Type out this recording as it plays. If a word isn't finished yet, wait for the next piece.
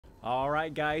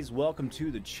Alright guys, welcome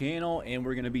to the channel, and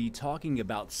we're going to be talking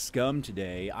about SCUM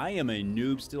today. I am a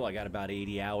noob still. I got about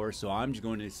 80 hours, so I'm just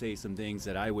going to say some things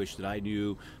that I wish that I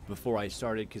knew before I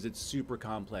started, because it's super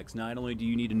complex. Not only do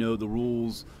you need to know the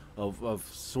rules of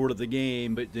sort of the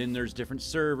game, but then there's different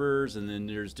servers, and then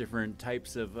there's different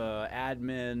types of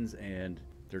admins, and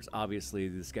there's obviously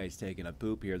this guy's taking a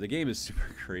poop here. The game is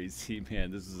super crazy,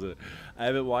 man. I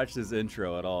haven't watched this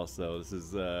intro at all, so this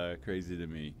is crazy to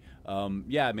me.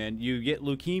 Yeah, man, you get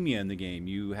leukemia in the game.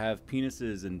 You have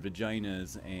penises and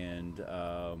vaginas,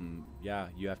 and yeah,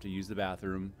 you have to use the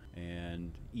bathroom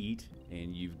and eat,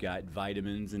 and you've got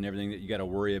vitamins and everything that you got to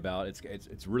worry about.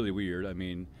 It's really weird. I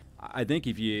mean, I think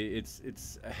if you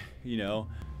you know,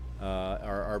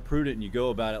 are prudent and you go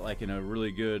about it like in a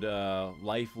really good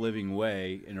life-living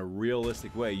way, in a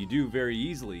realistic way, you do very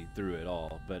easily through it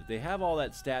all. But they have all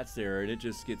that stats there, and it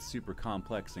just gets super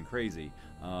complex and crazy.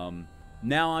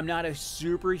 Now, I'm not a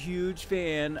super huge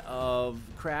fan of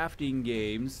crafting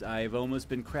games. I've almost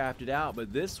been crafted out,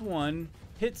 but this one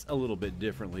hits a little bit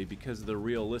differently because of the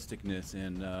realisticness.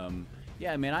 And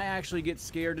yeah, man, I actually get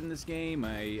scared in this game.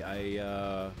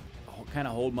 I kind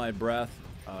of hold my breath.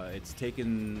 It's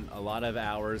taken a lot of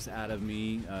hours out of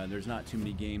me. There's not too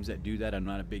many games that do that. I'm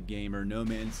not a big gamer. No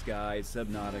Man's Sky,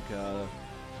 Subnautica,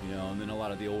 you know, and then a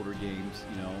lot of the older games,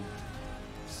 you know.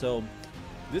 So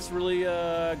this really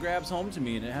grabs home to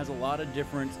me, and it has a lot of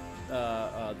different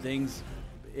things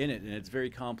in it, and it's very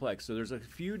complex. So there's a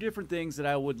few different things that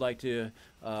I would like to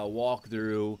walk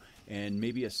through, and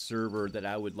maybe a server that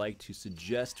I would like to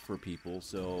suggest for people.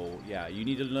 So yeah, you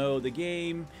need to know the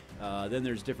game, then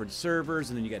there's different servers,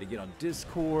 and then you got to get on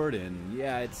Discord, and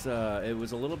yeah, it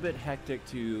was a little bit hectic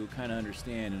to kind of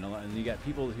understand, and you got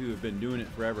people who have been doing it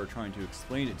forever trying to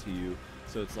explain it to you.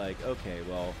 So it's like, okay,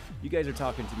 well, you guys are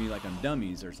talking to me like I'm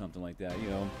Dummies or something like that, you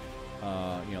know.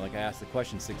 Like I asked the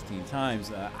question 16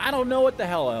 times. I don't know what the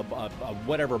hell a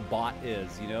whatever bot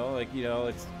is, you know. Like, you know,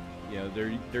 it's, you know,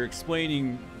 they're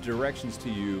explaining directions to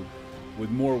you with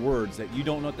more words that you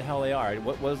don't know what the hell they are.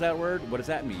 What was that word? What does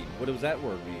that mean? What does that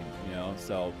word mean? You know.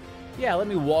 So yeah, let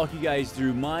me walk you guys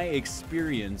through my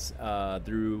experience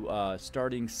through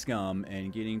starting SCUM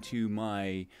and getting to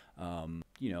my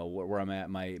you know, where I'm at,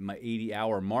 my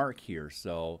 80-hour mark here.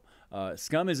 So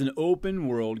SCUM is an open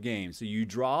world game, so you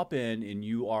drop in and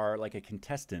you are like a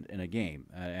contestant in a game,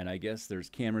 and I guess there's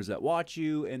cameras that watch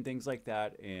you and things like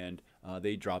that, and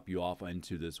they drop you off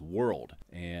into this world,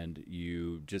 and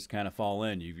you just kind of fall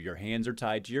in. Your hands are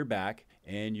tied to your back,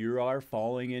 and you are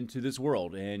falling into this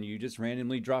world, and you just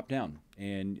randomly drop down.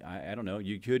 And I don't know,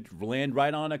 you could land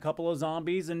right on a couple of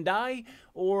zombies and die,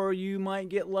 or you might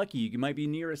get lucky. You might be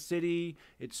near a city.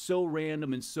 It's so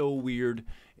random and so weird.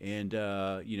 And,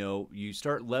 you know, you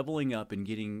start leveling up and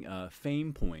getting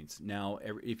fame points. Now,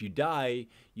 if you die,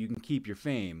 you can keep your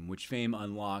fame, which fame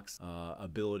unlocks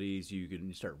abilities. You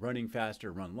can start running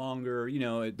faster, run longer. You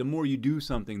know, the more you do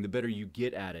something, the better you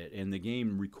get at it. And the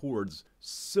game records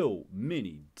so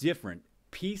many different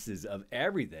pieces of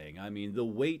everything. I mean, the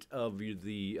weight of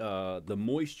the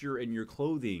moisture in your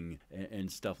clothing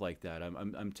and stuff like that.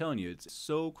 I'm telling you, it's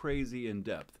so crazy in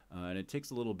depth, and it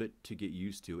takes a little bit to get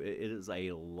used to. It is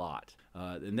a lot,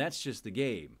 and that's just the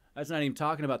game. That's not even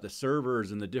talking about the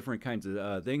servers and the different kinds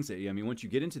of things that, I mean, once you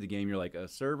get into the game, you're like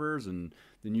servers, and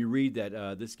then you read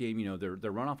that this game, you know,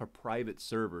 they're run off of private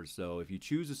servers. So if you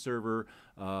choose a server,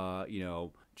 you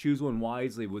know, choose one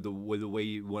wisely with the way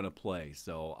you want to play.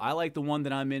 So I like the one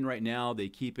that I'm in right now. They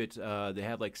keep it, they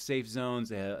have like safe zones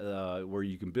where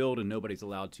you can build and nobody's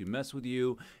allowed to mess with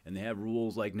you, and they have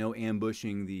rules like no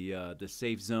ambushing the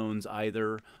safe zones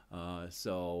either.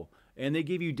 And they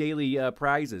give you daily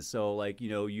prizes. So, like, you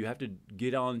know, you have to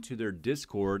get onto their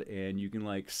Discord, and you can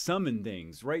like summon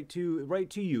things right to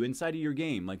you inside of your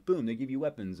game. Like, boom, they give you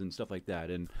weapons and stuff like that.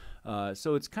 And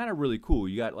so it's kind of really cool.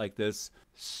 You got like this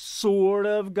sort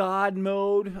of God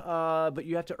mode, but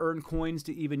you have to earn coins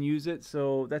to even use it.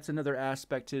 So that's another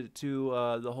aspect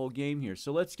to the whole game here.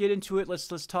 So let's get into it. Let's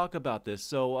talk about this.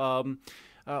 So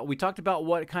we talked about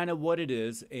what it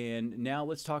is, and now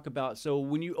let's talk about, so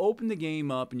when you open the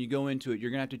game up and you go into it, you're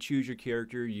gonna have to choose your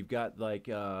character. You've got like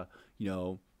you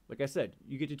know, like I said,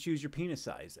 you get to choose your penis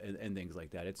size and things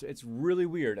like that. It's really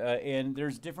weird, and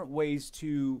there's different ways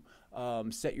to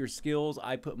set your skills.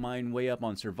 I put mine way up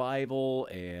on survival,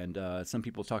 and some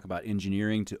people talk about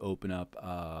engineering to open up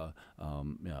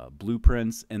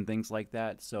blueprints and things like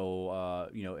that. So,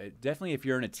 you know, definitely if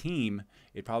you're in a team,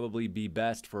 it'd probably be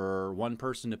best for one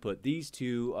person to put these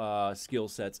two skill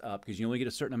sets up, because you only get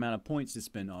a certain amount of points to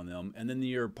spend on them, and then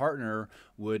your partner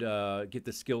would get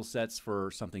the skill sets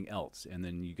for something else, and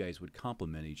then you guys would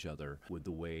complement each other with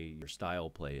the way your style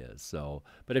play is. So,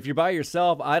 but if you're by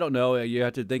yourself, I don't know, you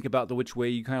have to think about which way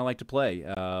you kind of like to play.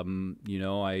 You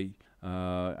know, I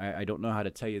don't know how to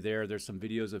tell you there. There's some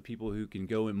videos of people who can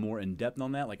go in more in depth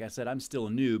on that. Like I said, I'm still a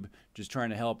noob, just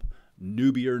trying to help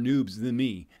newbier noobs than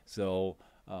me. So,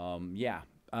 yeah.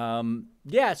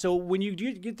 Yeah, so when you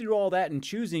get through all that and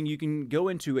choosing, you can go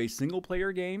into a single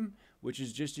player game, which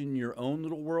is just in your own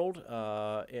little world,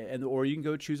 or you can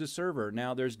go choose a server.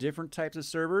 Now, there's different types of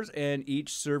servers, and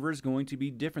each server is going to be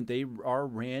different. They are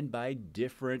ran by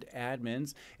different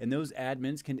admins, and those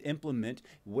admins can implement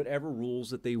whatever rules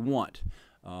that they want.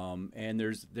 And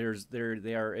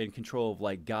they are in control of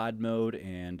like God mode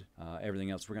and everything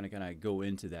else. We're going to kind of go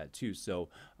into that too. So,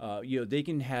 you know, they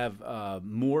can have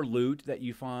more loot that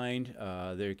you find.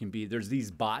 There's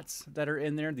these bots that are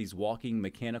in there, these walking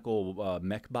mechanical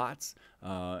mech bots,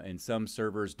 and some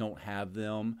servers don't have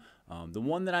them. The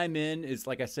one that I'm in is,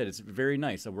 like I said, it's very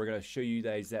nice. So we're going to show you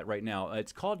guys that right now.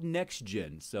 It's called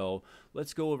NEXTGEN. So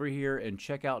let's go over here and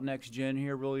check out NEXTGEN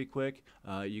here really quick.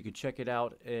 You can check it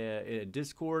out at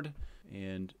Discord,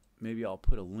 and maybe I'll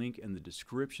put a link in the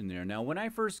description there. Now, when I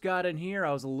first got in here,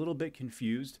 I was a little bit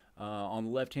confused. On the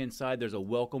left-hand side, there's a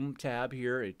welcome tab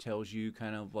here. It tells you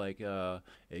kind of like,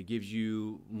 it gives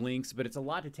you links, but it's a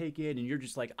lot to take in, and you're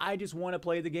just like, I just want to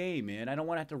play the game, man. I don't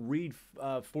want to have to read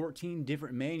 14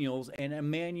 different manuals, and a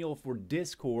manual for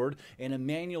Discord, and a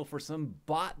manual for some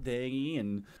bot thingy,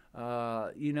 and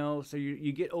you know, so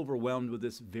you get overwhelmed with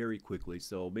this very quickly.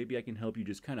 So maybe I can help you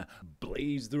just kind of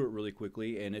blaze through it really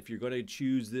quickly. And if you're going to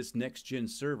choose this NEXTGEN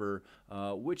server,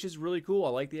 which is really cool, I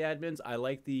like the admins, I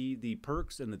like the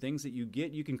perks and the things that you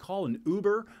get. You can call an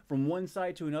Uber from one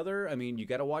side to another. I mean, you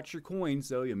got to watch your coins,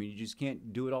 so I mean, you just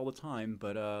can't do it all the time.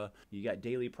 But you got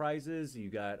daily prizes, you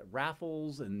got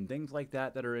raffles and things like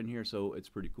that that are in here, so it's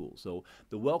pretty cool. So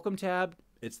the welcome tab,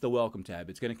 it's the welcome tab.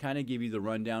 It's going to kind of give you the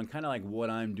rundown, kind of like what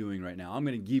I'm doing right now. I'm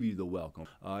going to give you the welcome.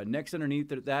 Next underneath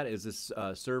that is this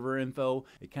server info.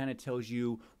 It kind of tells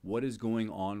you what is going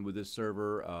on with this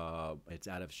server. It's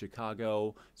out of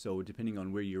Chicago, so depending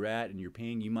on where you're at and you're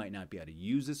paying, you might not be able to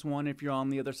use this one if you're on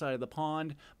the other side of the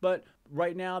pond. But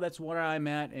right now, that's where I'm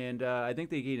at, and I think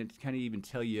they kind of even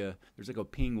tell you there's like a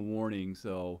ping warning.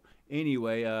 So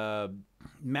anyway,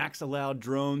 max allowed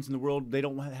drones in the world. They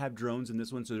don't have drones in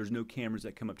this one, so there's no cameras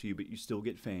that come up to you, but you still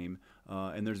get fame.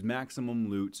 And there's maximum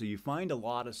loot, so you find a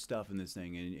lot of stuff in this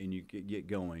thing, and you get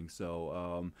going.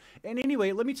 So, and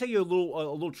anyway, let me tell you a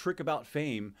little trick about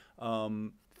fame.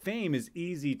 Fame is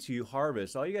easy to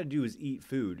harvest. All you got to do is eat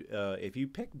food. If you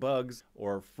pick bugs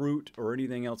or fruit or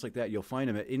anything else like that, you'll find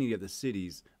them at any of the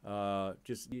cities. And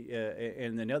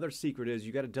another secret is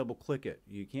you got to double click it.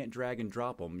 You can't drag and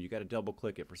drop them. You got to double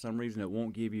click it. For some reason, it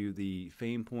won't give you the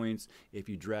fame points if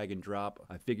you drag and drop.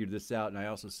 I figured this out, and I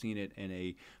also seen it in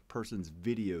a person's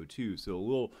video too. So a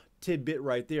little tidbit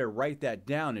right there. Write that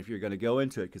down if you're going to go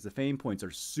into it, because the fame points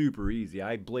are super easy.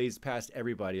 I blazed past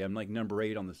everybody. I'm like number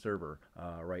 8 on the server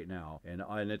right now,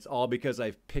 and it's all because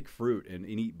I pick fruit and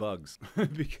eat bugs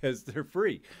because they're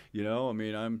free. You know, I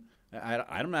mean,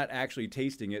 I'm not actually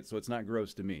tasting it, so it's not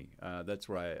gross to me. That's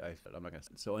where I'm not gonna.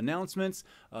 So announcements,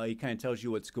 he kind of tells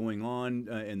you what's going on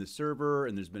in the server,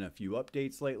 and there's been a few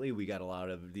updates lately. We got a lot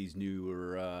of these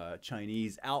newer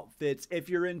Chinese outfits. If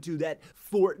you're into that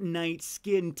Fortnite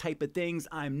skin type of things,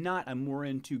 I'm not. I'm more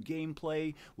into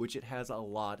gameplay, which it has a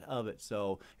lot of it.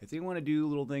 So if they want to do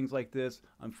little things like this,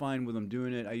 I'm fine with them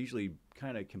doing it. I usually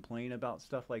kind of complain about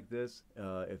stuff like this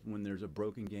when there's a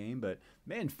broken game, but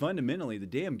man, fundamentally the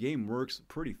damn game works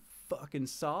pretty fucking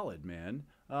solid, man.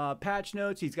 Patch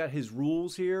notes, he's got his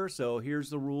rules here, so here's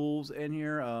the rules in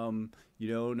here.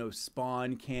 You know, no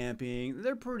spawn camping.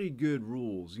 They're pretty good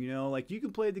rules, you know, like you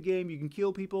can play the game, you can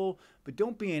kill people, but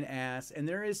don't be an ass. And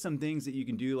there is some things that you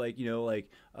can do, like, you know, like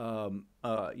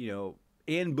you know,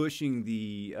 ambushing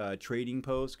the trading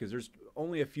posts, because there's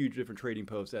only a few different trading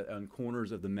posts on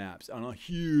corners of the maps on a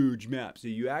huge map, so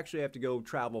you actually have to go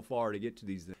travel far to get to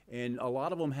these things. And a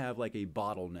lot of them have like a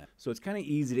bottleneck, so it's kind of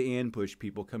easy to ambush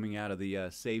people coming out of the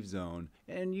safe zone,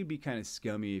 and you'd be kind of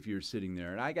scummy if you're sitting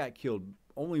there. And I got killed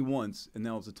only once, and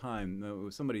that was the time. It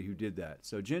was somebody who did that.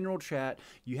 So general chat,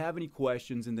 you have any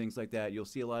questions and things like that, you'll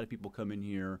see a lot of people come in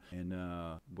here and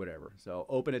whatever. So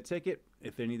open a ticket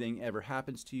if anything ever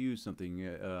happens to you, something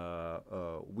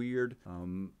weird.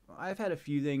 I've had a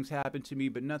few things happen to me,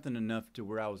 but nothing enough to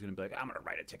where I was going to be like, I'm going to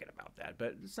write a ticket about that.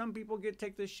 But some people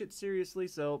take this shit seriously.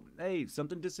 So, hey,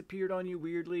 something disappeared on you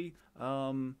weirdly.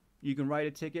 You can write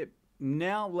a ticket.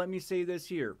 Now, let me say this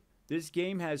here. This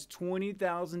game has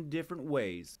 20,000 different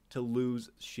ways to lose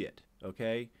shit,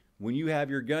 okay? When you have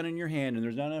your gun in your hand and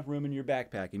there's not enough room in your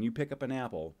backpack and you pick up an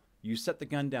apple, you set the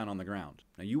gun down on the ground.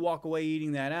 Now, you walk away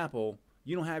eating that apple,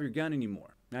 you don't have your gun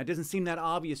anymore. Now, it doesn't seem that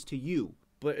obvious to you,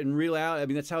 but in reality, I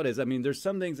mean, that's how it is. I mean, there's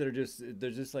some things that are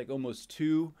just like almost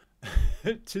too...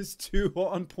 just too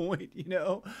on point, you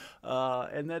know,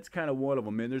 and that's kind of one of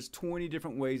them, man. There's 20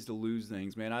 different ways to lose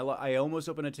things, man. I almost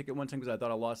opened a ticket one time because I thought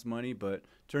I lost money, but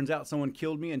turns out someone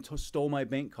killed me and stole my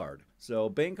bank card. So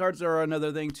bank cards are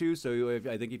another thing too. So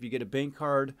I think if you get a bank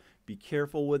card, be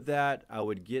careful with that. I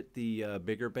would get the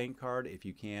bigger bank card if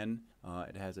you can.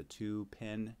 It has a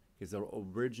 2-pin. Because the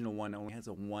original one only has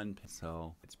a 1 pin,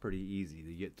 so it's pretty easy.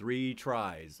 You get 3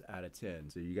 tries out of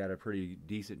 10, so you got a pretty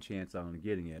decent chance on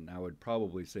getting it. And I would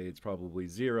probably say it's probably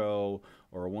 0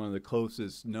 or one of the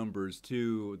closest numbers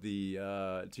to the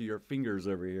to your fingers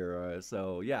over here.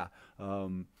 So yeah.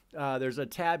 There's a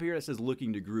tab here that says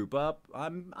looking to group up.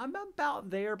 I'm about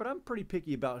there, but I'm pretty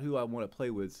picky about who I want to play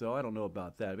with, so I don't know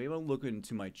about that. Maybe I'm looking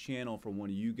to my channel for one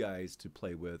of you guys to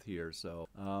play with here. So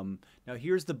now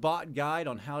here's the bot guide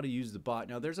on how to use the bot.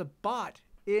 Now there's a bot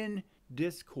in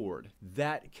Discord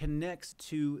that connects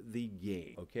to the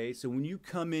game. Okay, so when you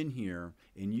come in here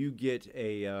and you get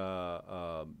a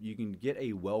you can get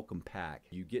a welcome pack,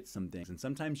 you get some things, and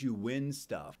sometimes you win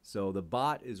stuff. So the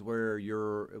bot is where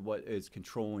what is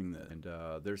controlling this, and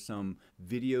there's some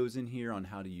videos in here on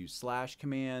how to use slash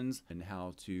commands and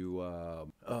how to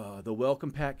the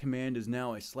welcome pack command is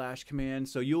now a slash command.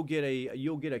 So you'll get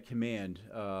a command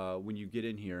when you get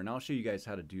in here, and I'll show you guys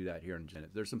how to do that here in a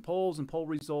minute. There's some polls and poll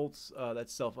results.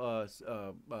 That's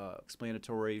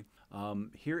self-explanatory.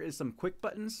 Here is some quick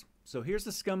buttons. So here's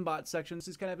the SCUM bot section. This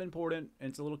is kind of important and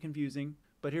it's a little confusing,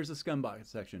 but here's the SCUM bot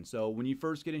section. So when you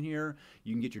first get in here,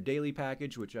 you can get your daily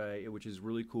package, which is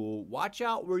really cool. Watch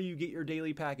out where you get your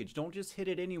daily package. Don't just hit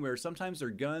it anywhere. Sometimes they're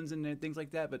guns and things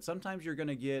like that, but sometimes you're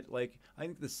gonna get, like, I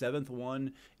think the 7th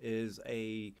one is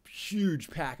a huge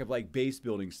pack of like base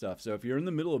building stuff. So if you're in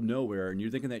the middle of nowhere and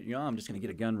you're thinking that, you know, I'm just gonna get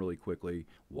a gun really quickly,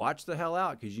 watch the hell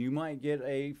out, because you might get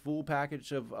a full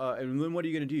package of, and then what are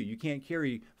you gonna do? You can't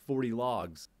carry 40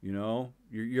 logs, you know?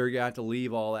 You're gonna have to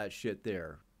leave all that shit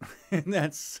there. And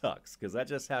that sucks, because that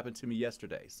just happened to me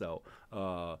yesterday. So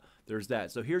there's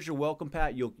that. So here's your welcome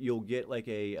pack. You'll get like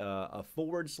a / a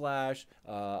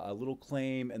little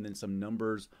claim, and then some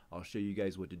numbers. I'll show you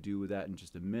guys what to do with that in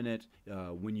just a minute.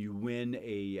 When you win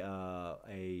a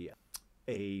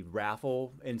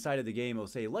raffle inside of the game, it'll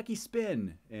say lucky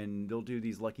spin, and they'll do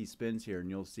these lucky spins here, and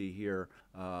you'll see here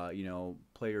you know,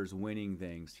 players winning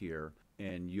things here,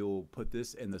 and you'll put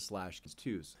this in the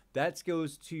 /2s. That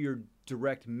goes to your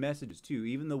direct messages too,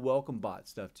 even the welcome bot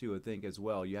stuff too, I think, as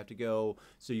well. You have to go,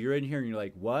 so you're in here and you're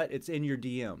like, what? It's in your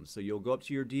DMs. So you'll go up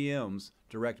to your DMs,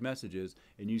 direct messages,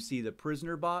 and you see the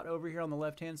prisoner bot over here on the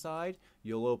left hand side.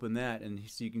 You'll open that, and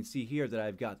so you can see here that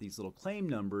I've got these little claim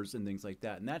numbers and things like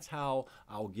that, and that's how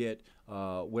I'll get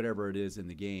whatever it is in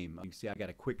the game. You can see I got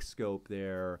a quick scope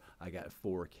there, I got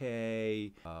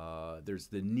 4K, there's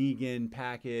the NEXTGEN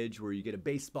package where you get a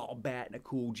baseball bat and a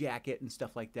cool jacket and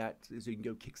stuff like that, so you can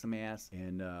go kick some ass.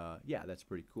 And yeah, that's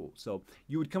pretty cool. So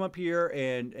you would come up here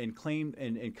and claim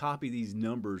and copy these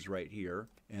numbers right here,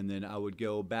 and then I would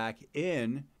go back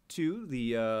in to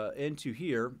the into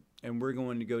here, and we're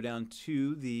going to go down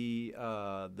to the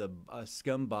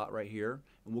SCUM bot right here,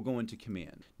 and we'll go into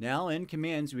command. Now in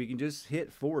commands, we can just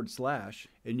hit /,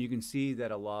 and you can see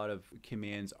that a lot of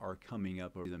commands are coming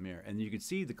up over them here, and you can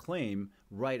see the claim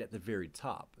right at the very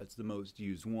top. That's the most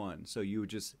used one. So you would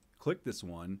just click this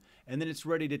one, and then it's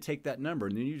ready to take that number,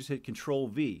 and then you just hit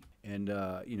Control-V, and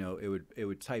you know, it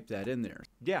would type that in there.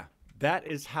 Yeah, that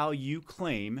is how you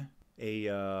claim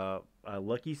a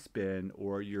lucky spin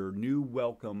or your new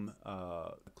welcome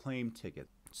claim ticket.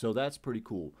 So that's pretty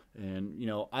cool. And you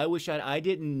know, I wish I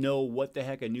didn't know what the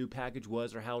heck a new package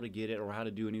was, or how to get it, or how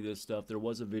to do any of this stuff. There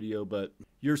was a video, but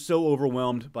you're so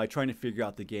overwhelmed by trying to figure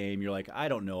out the game. You're like, I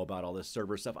don't know about all this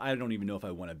server stuff. I don't even know if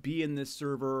I want to be in this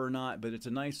server or not, but it's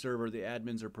a nice server. The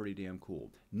admins are pretty damn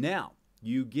cool. Now,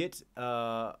 you get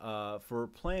for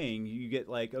playing, you get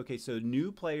like, okay, so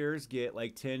new players get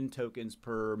like 10 tokens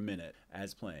per minute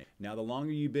as playing. Now the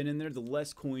longer you've been in there, the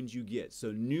less coins you get.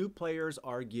 So new players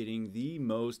are getting the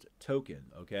most token.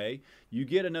 Okay, you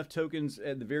get enough tokens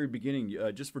at the very beginning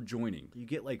just for joining. You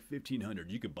get like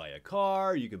 1,500. You could buy a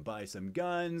car, you could buy some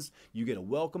guns, you get a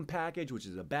welcome package, which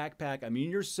is a backpack. I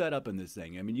mean, you're set up in this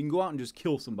thing. I mean, you can go out and just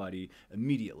kill somebody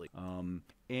immediately.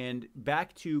 And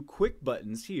back to quick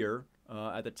buttons here.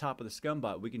 At the top of the SCUM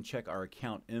bot, we can check our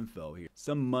account info here.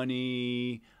 Some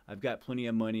money. I've got plenty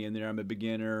of money in there. I'm a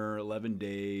beginner, 11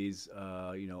 days,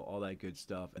 you know, all that good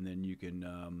stuff. And then you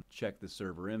can check the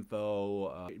server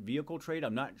info. Vehicle trade,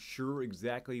 I'm not sure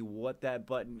exactly what that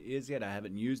button is yet. I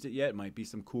haven't used it yet. It might be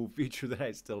some cool feature that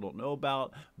I still don't know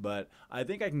about. But I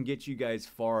think I can get you guys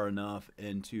far enough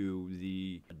into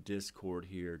the Discord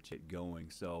here to get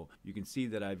going. So you can see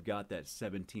that I've got that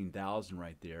 17,000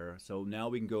 right there. So now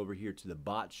we can go over here to the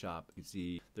bot shop. You can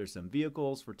see there's some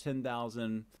vehicles for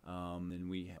 10,000, and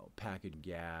we have package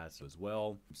gas as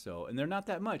well. So, and they're not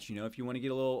that much, you know. If you want to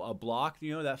get a block,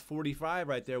 you know, that 45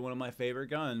 right there, one of my favorite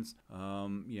guns.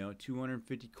 You know,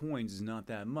 250 coins is not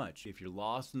that much. If you're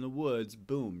lost in the woods,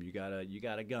 boom, you got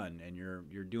a gun, and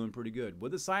you're doing pretty good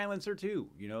with a silencer too.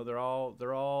 You know, they're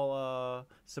all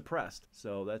suppressed,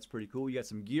 so that's pretty cool. You got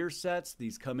some gear sets.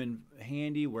 These come in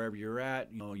handy wherever you're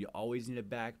at. You know, you always need a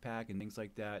backpack and things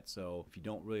like that. So if you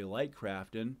don't really like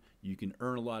crafting, you can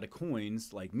earn a lot of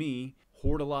coins like me,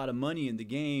 hoard a lot of money in the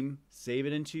game, save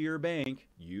it into your bank,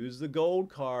 use the gold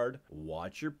card,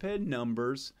 watch your PIN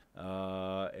numbers,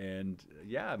 and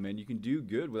yeah, man, you can do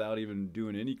good without even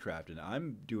doing any crafting.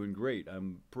 I'm doing great.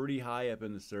 I'm pretty high up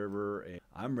in the server, and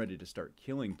I'm ready to start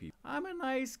killing people. I'm a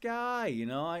nice guy, you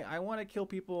know. I want to kill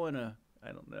people in a...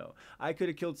 I don't know. I could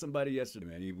have killed somebody yesterday,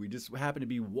 man. We just happened to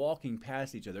be walking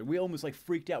past each other. We almost like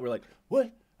freaked out. We're like,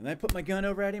 what? And I put my gun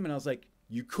over at him, and I was like,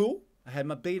 you cool? I had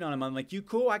my bait on him. I'm like, you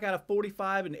cool? I got a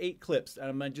 45 and 8 clips.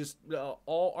 I'm just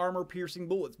all armor-piercing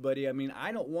bullets, buddy. I mean,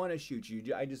 I don't want to shoot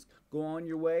you. I just go on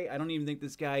your way. I don't even think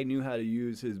this guy knew how to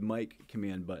use his mic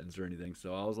command buttons or anything.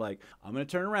 So I was like, I'm going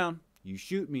to turn around. You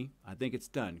shoot me, I think it's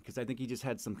done. Because I think he just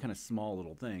had some kind of small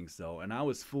little thing. So, and I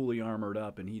was fully armored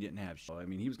up, and he didn't have shit. I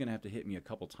mean, he was going to have to hit me a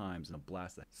couple times and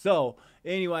blast that. So,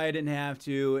 anyway, I didn't have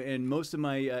to. And most of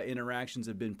my interactions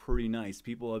have been pretty nice.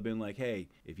 People have been like, hey,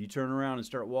 if you turn around and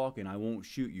start walking, I won't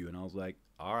shoot you. And I was like,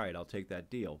 all right, I'll take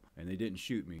that deal. And they didn't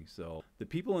shoot me. So the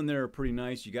people in there are pretty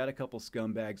nice. You got a couple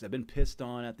scumbags. I've been pissed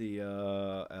on at the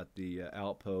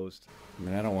outpost. I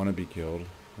mean, I don't want to be killed.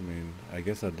 I mean, I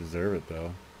guess I deserve it,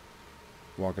 though.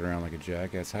 Walking around like a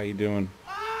jackass. How you doing?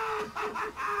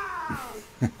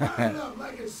 Fired up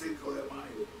like a Cinco de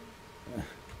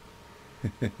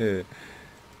Mayo.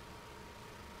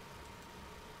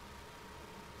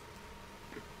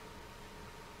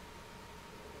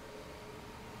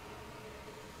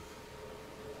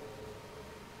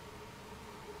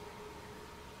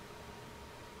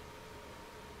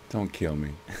 Don't kill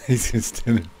me. He's just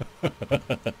don't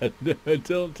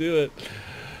do it.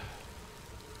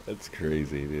 That's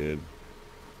crazy, dude.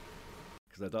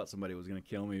 Because I thought somebody was going to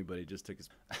kill me, but he just took his...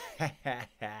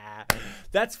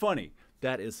 That's funny.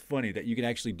 That is funny that you can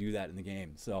actually do that in the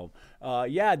game. So,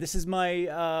 yeah, this is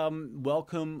my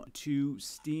welcome to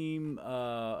Steam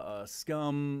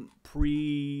SCUM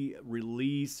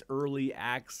pre-release, early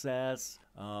access.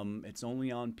 It's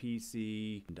only on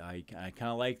PC, and I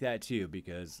kind of like that too,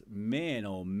 because man,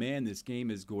 oh man, this game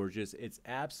is gorgeous. It's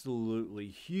absolutely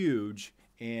huge,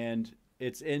 and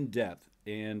it's in depth,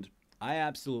 and I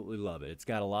absolutely love it. It's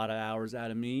got a lot of hours out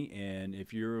of me, and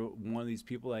if you're one of these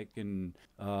people that can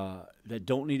that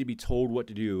don't need to be told what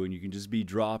to do, and you can just be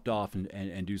dropped off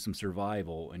and do some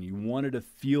survival, and you wanted to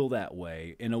feel that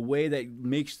way in a way that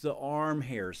makes the arm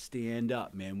hair stand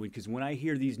up, man, because when I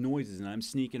hear these noises and I'm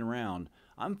sneaking around,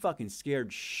 I'm fucking scared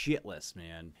shitless,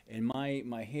 man. And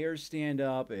my hairs stand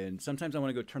up, and sometimes I want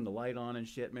to go turn the light on and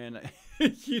shit, man.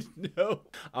 You know,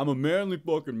 I'm a manly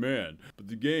fucking man, but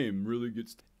the game really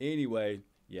gets... Anyway,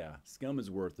 yeah, SCUM is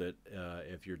worth it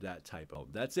if you're that type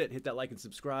of... That's it. Hit that like and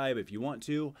subscribe if you want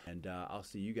to, and I'll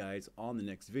see you guys on the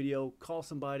next video. Call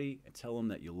somebody and tell them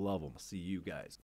that you love them. See you guys.